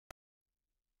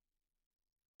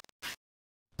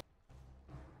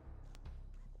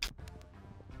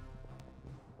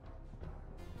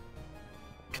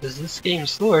because this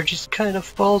game's lore just kind of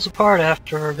falls apart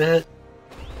after a bit.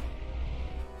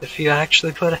 If you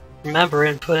actually remember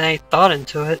and put any thought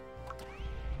into it.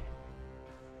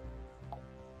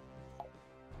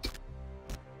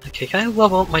 Okay, can I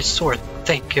level up my sword?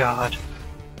 Thank God.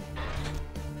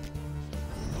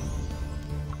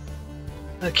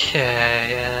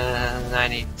 Okay, and I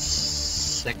need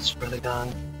 6 for the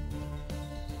gun.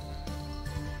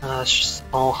 It's just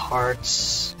all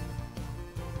hearts.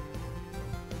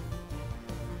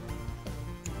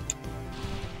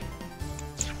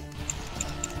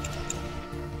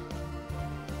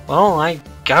 Well, I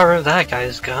got rid of that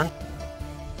guy's gun.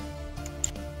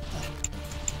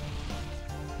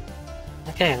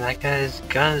 Okay, and that guy's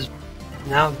gun is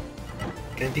now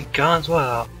gonna be gone as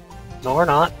well. No, or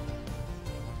not.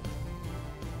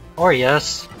 Or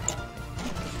yes.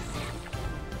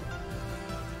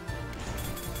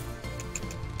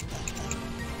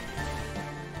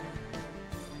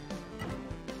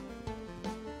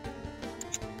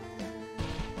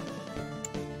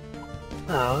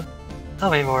 Oh, how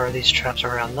many more of these traps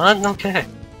around? None? Okay.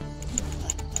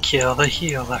 Kill the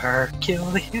healer. Kill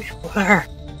the healer.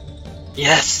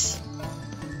 Yes!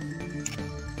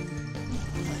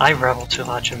 I revel too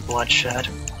much in bloodshed.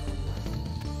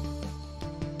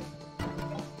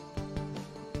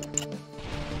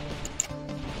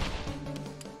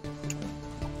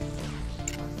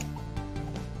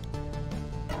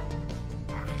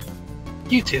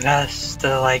 YouTube has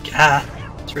to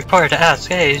it's required to ask,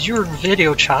 hey, is your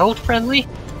video child friendly?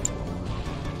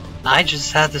 I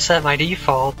just had to set my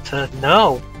default to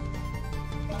no.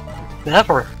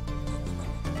 Never.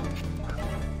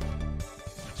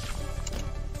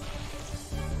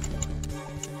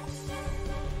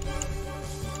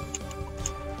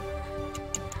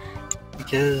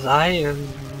 Because I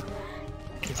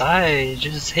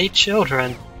just hate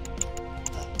children.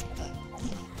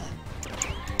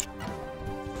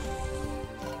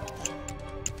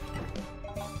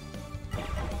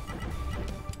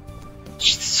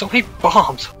 So many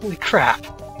bombs, holy crap.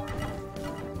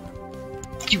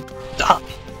 You stop.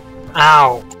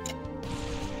 Ow.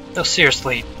 No,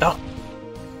 seriously, no.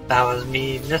 That was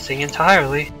me missing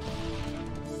entirely.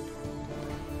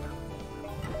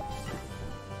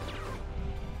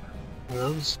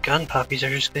 Those gun puppies are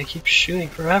just gonna keep shooting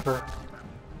forever.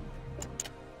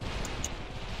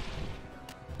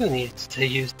 Who needs to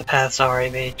use the paths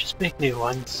already made? Just make new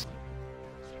ones.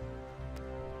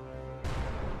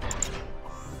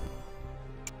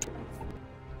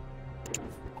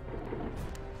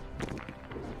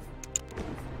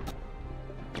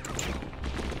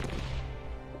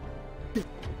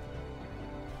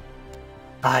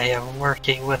 I am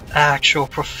working with actual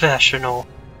professional.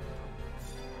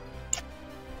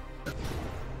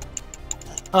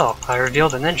 Oh, I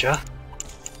revealed a ninja.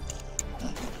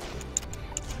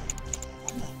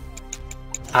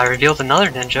 I revealed another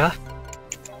ninja.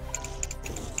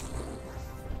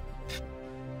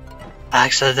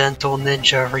 Accidental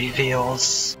ninja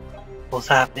reveals. What's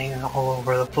happening all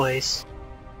over the place.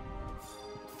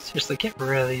 Seriously, get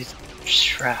rid of these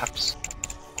traps.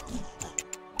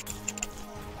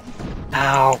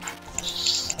 Ow!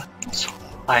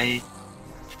 I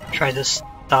tried to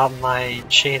stop my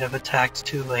chain of attacks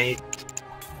too late.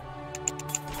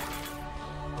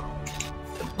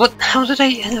 What? How did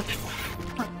I end up?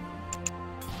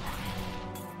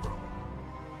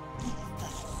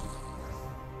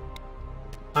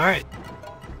 Alright.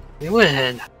 We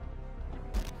win!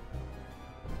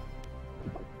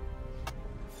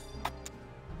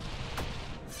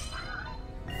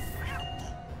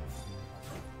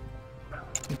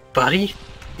 Buddy,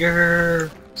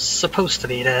 you're supposed to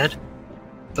be dead,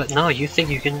 but no, you think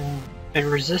you can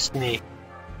resist me.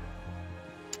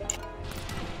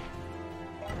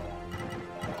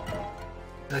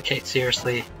 Okay,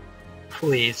 seriously,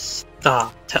 please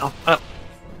stop. I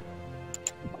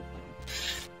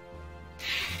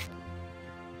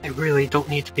really don't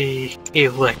need to be a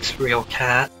licked real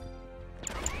cat.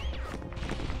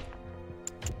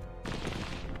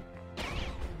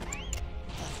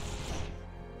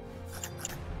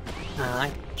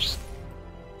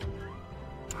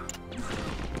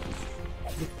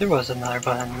 There was another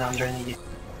button underneath.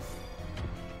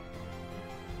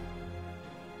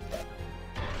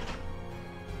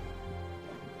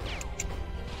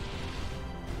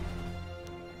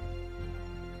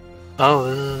 Oh,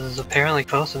 this is apparently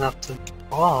close enough to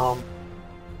bomb.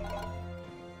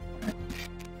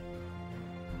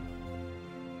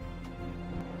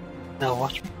 Now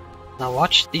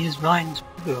watch these mines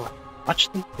blue.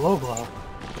 Watch them glow.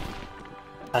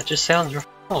 That just sounds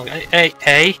wrong.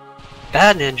 Hey!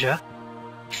 Bad ninja!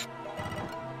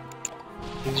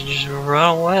 You just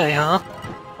run away, huh?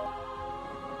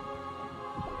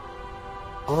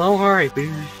 Well, don't worry,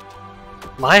 dude.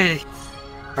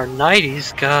 Our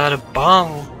 90's got a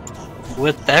bomb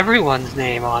with everyone's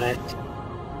name on it.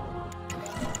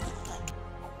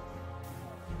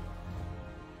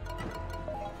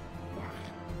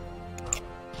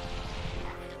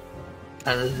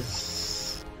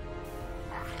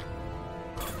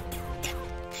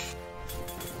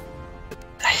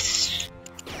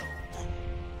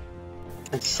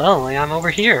 And suddenly I'm over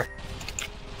here.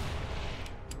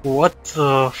 What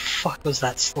the fuck was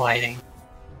that sliding?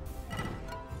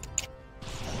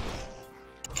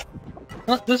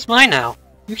 Oh, this is mine now.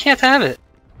 You can't have it.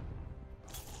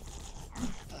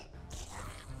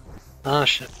 Oh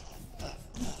shit.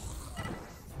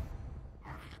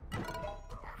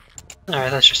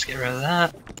 Alright, let's just get rid of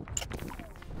that.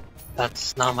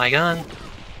 That's not my gun.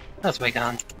 That's my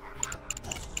gun.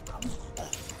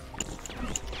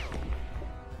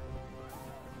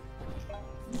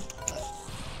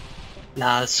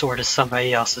 Nah, the sword is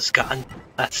somebody else's gun.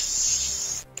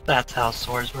 That's how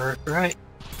swords work, right?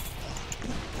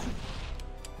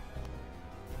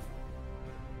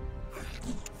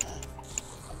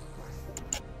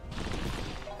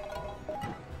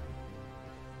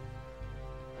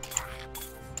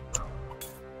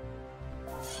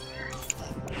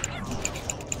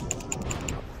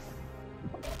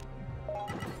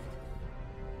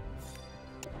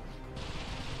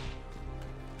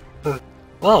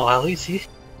 Well, at least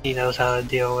he knows how to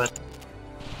deal with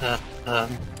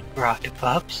rocket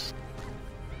pups.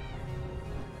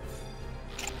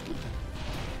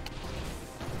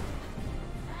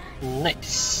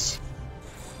 Nice.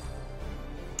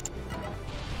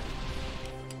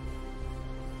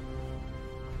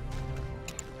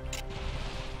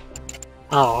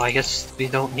 Oh, I guess we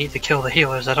don't need to kill the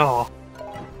healers at all.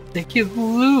 They give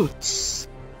loots.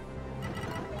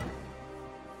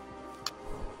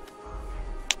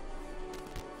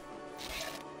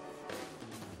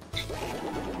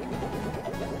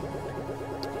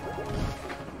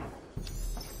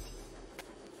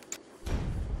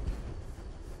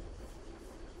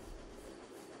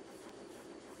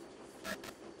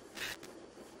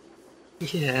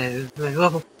 Yeah,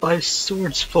 my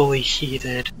sword's fully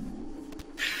heated.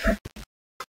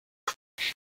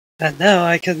 And now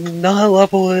I can not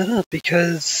level it up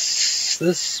because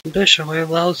this mission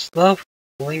allows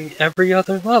leveling every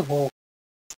other level.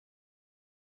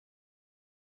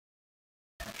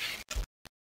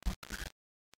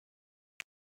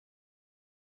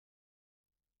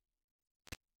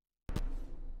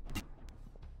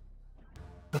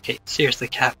 Okay, seriously,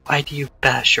 Cat, why do you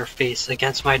bash your face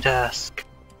against my desk?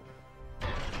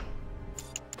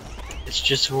 It's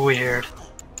just weird.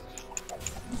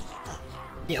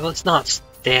 Yeah, let's not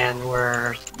stand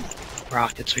where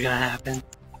rockets are gonna happen.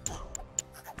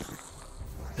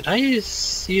 Did I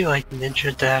see, like,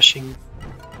 ninja dashing?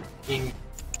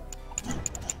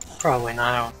 Probably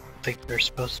not. I don't think there's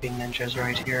supposed to be ninjas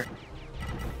right here.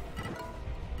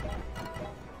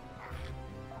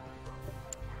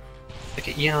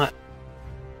 Okay, you know what?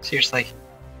 Seriously.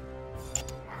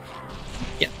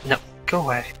 Yeah, no, go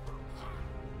away.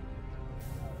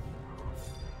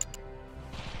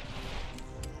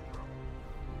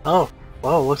 Oh,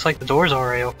 well, looks like the door's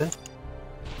already open.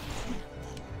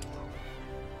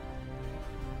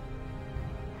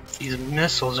 These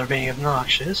missiles are being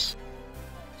obnoxious.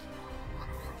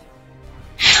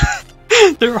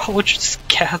 They're all just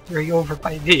gathering over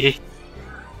by me.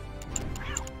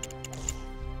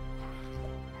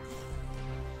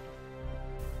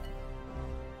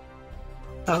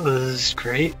 That was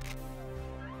great.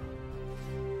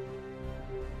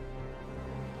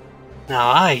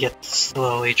 Now I get to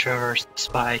slowly traverse the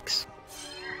spikes.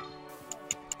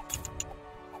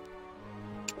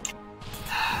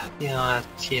 You know,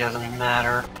 he doesn't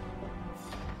matter.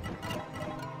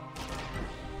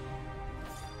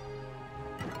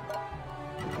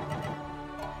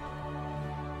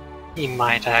 He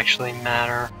might actually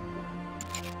matter.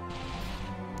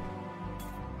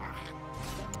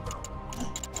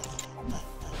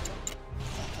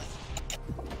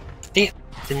 Damn,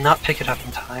 did not pick it up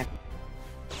in time.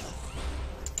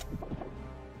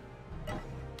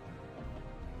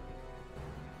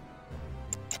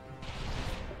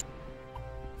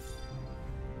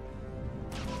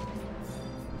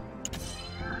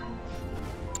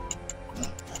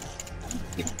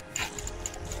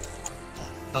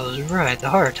 I was right, the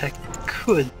heart attack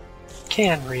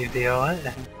can reveal it,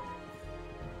 and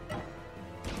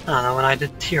I don't know, when I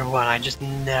did tier 1 I just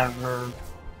never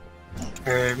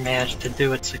managed to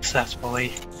do it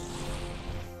successfully.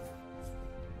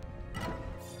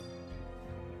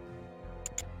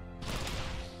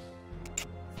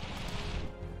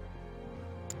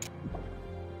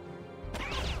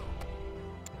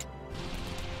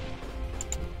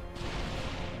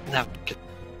 Now get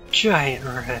giant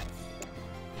red.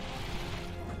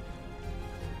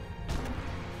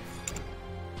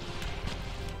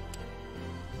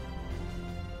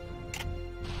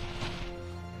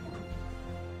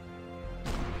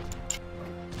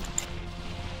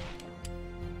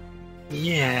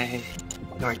 Yay!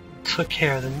 I took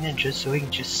care of the ninjas so we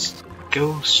can just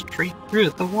go straight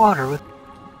through the water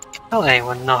without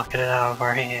anyone knocking it out of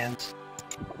our hands.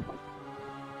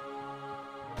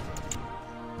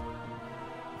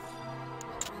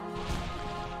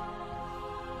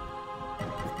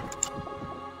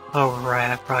 Oh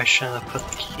right, I probably shouldn't have put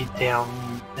the key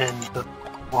down in the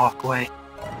walkway.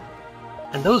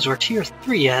 And those were tier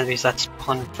 3 enemies that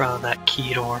spawned in front of that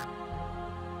key door.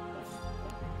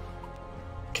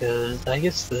 Cause I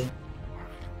guess the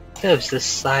devs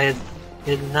decided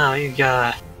now you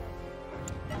gotta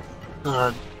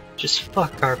just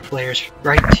fuck our players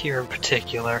right here in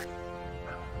particular.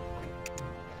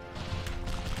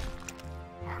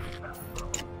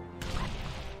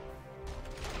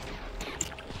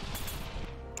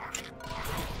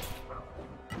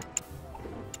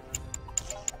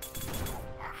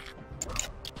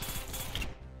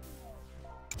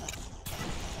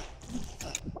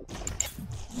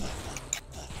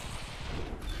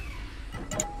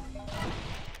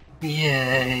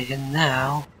 Yay, and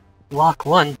now, lock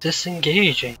 1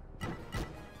 disengaging. I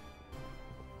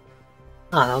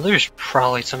don't know, there's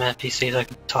probably some NPCs I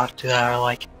could talk to that are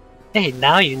like, hey,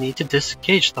 now you need to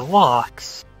disengage the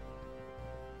locks.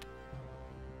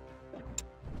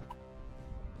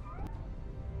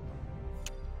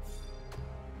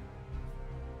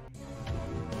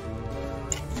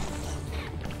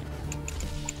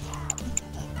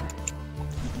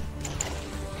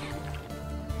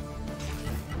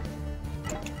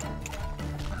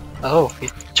 Oh, he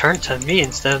turned to me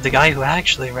instead of the guy who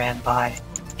actually ran by.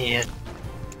 Idiot.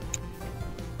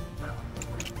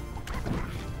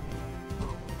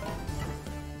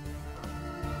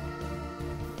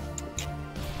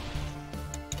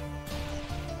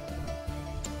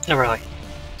 No, really.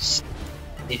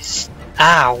 He's...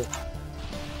 Ow!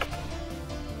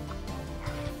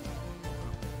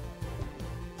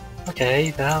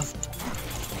 Okay, now...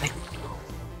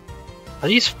 Are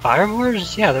these fire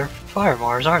mortars? Yeah, they're fire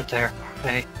mortars, aren't there?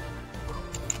 Okay.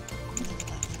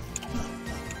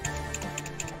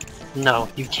 No,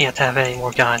 you can't have any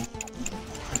more gun.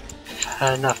 I've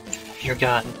had enough of your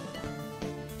gun.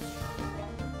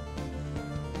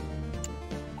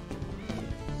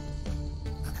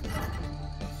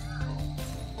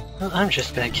 Well, I'm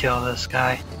just gonna kill this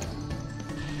guy.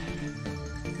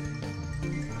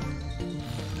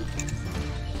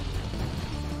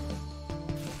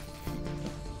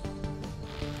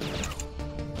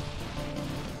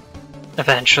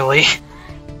 Eventually.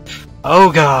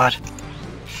 Oh god.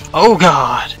 Oh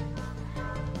god.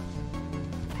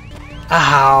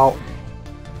 Ow.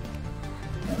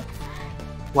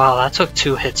 Wow, that took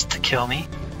 2 hits to kill me.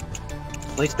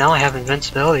 At least now I have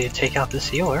invincibility to take out this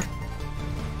healer.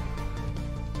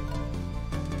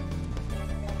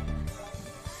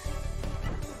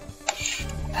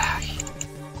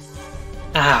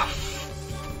 Ow.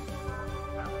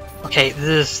 Okay,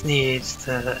 this needs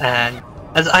to end.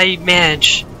 As I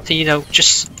manage to, you know,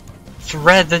 just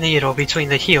thread the needle between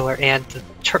the healer and the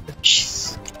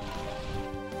jeez.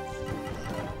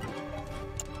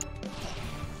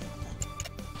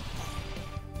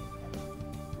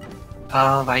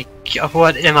 Oh my god,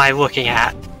 what am I looking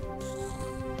at?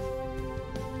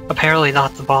 Apparently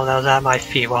not the ball that was at my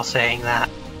feet while saying that.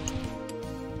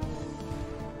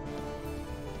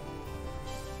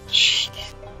 Jeez.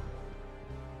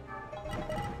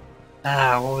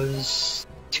 That was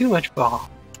too much ball.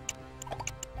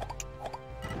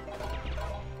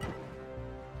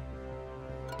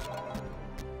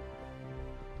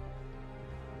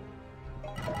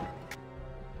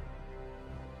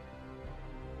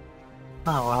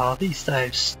 Oh well, these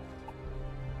types.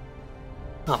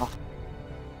 Oh.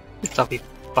 I guess I'll be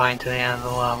fine to the end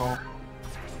of the level.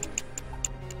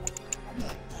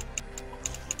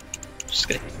 Just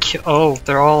gonna kill. Oh,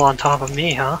 they're all on top of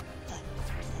me, huh?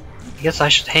 I guess I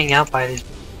should hang out by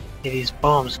these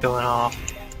bombs going off.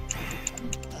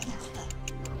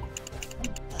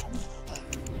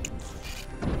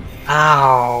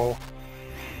 Ow.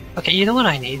 Okay, you know what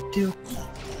I need to do?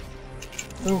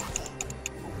 Ooh.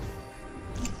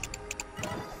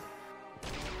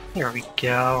 Here we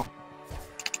go.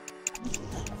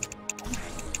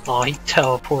 Oh, he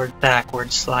teleported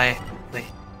backwards slightly.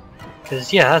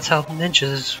 Cause yeah, that's how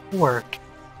ninjas work.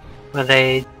 When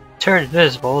they turn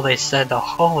invisible, they send a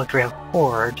hologram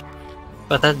forward,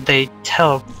 but then they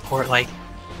teleport like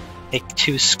make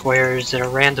 2 squares in a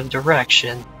random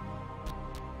direction.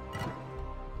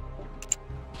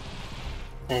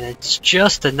 And it's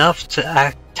just enough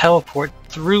to teleport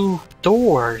through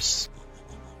doors.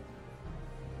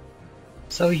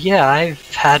 So yeah,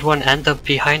 I've had one end up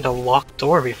behind a locked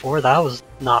door before. That was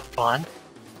not fun.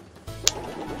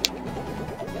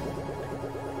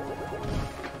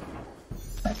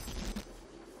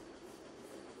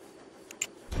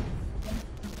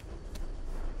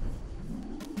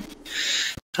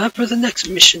 Time for the next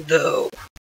mission though.